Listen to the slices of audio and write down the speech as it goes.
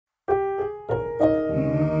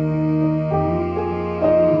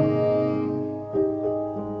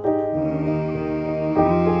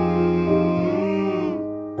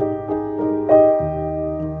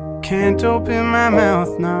can't open my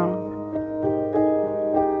mouth now.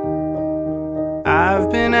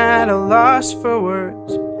 I've been at a loss for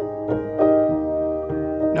words.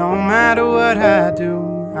 No matter what I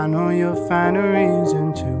do, I know you'll find a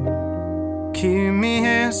reason to keep me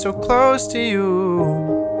here so close to you.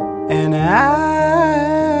 And I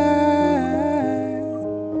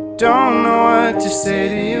don't know what to say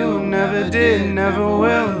to you. Never did, never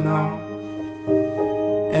will, no.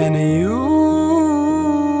 And you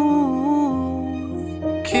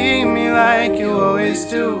keep me like you always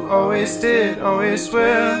do, always did, always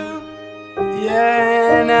will.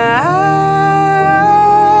 Yeah, and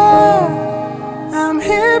I'm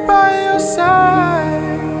here by your side.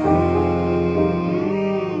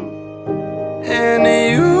 And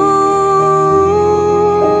you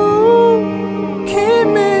keep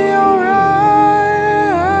me alright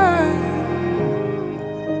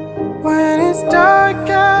when it's dark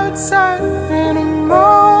outside and I'm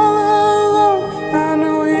all alone. I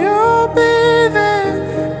know you'll be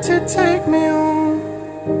there to take me home.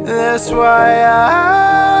 That's why I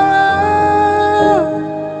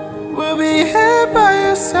will be here by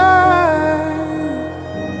your side.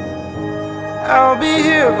 I'll be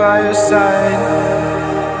here by your side.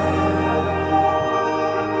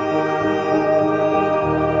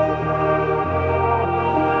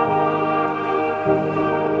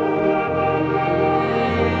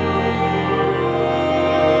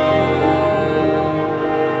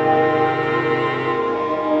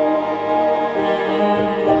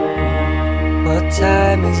 What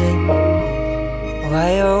time is it? Oh,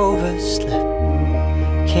 I overslept.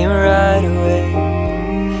 Came right away.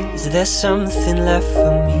 Is there something left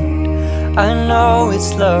for me? I know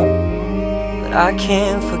it's love, but I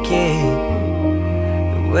can't forget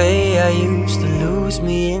the way I used to lose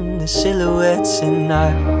me in the silhouettes. And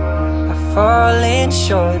I've fallen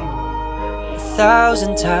short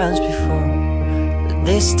 1,000 times before, but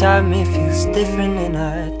this time it feels different and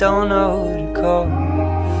I don't know who to call.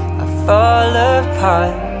 I fall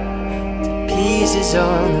apart to pieces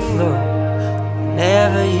on the floor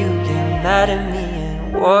whenever you get mad at me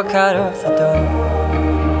and walk out of the door.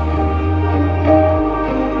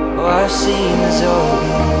 Oh, I've seen this all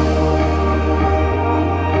before.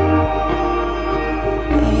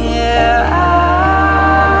 Yeah, I'm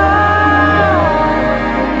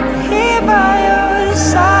here by your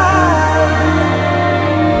side,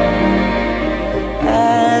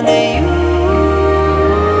 and you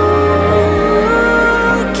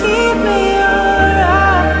keep me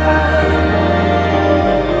alright.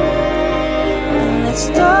 And it's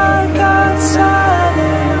dark outside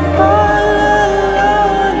and I'm all alone.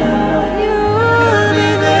 I know you'll be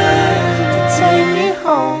there to take me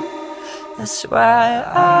home. That's why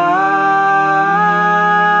I'll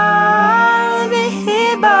be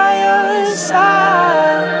here by your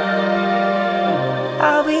side.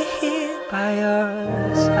 I'll be here by your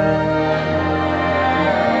side.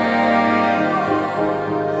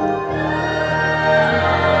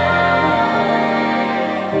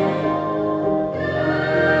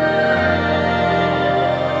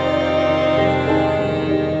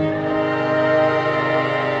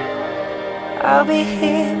 I'll be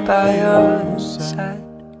here by your side.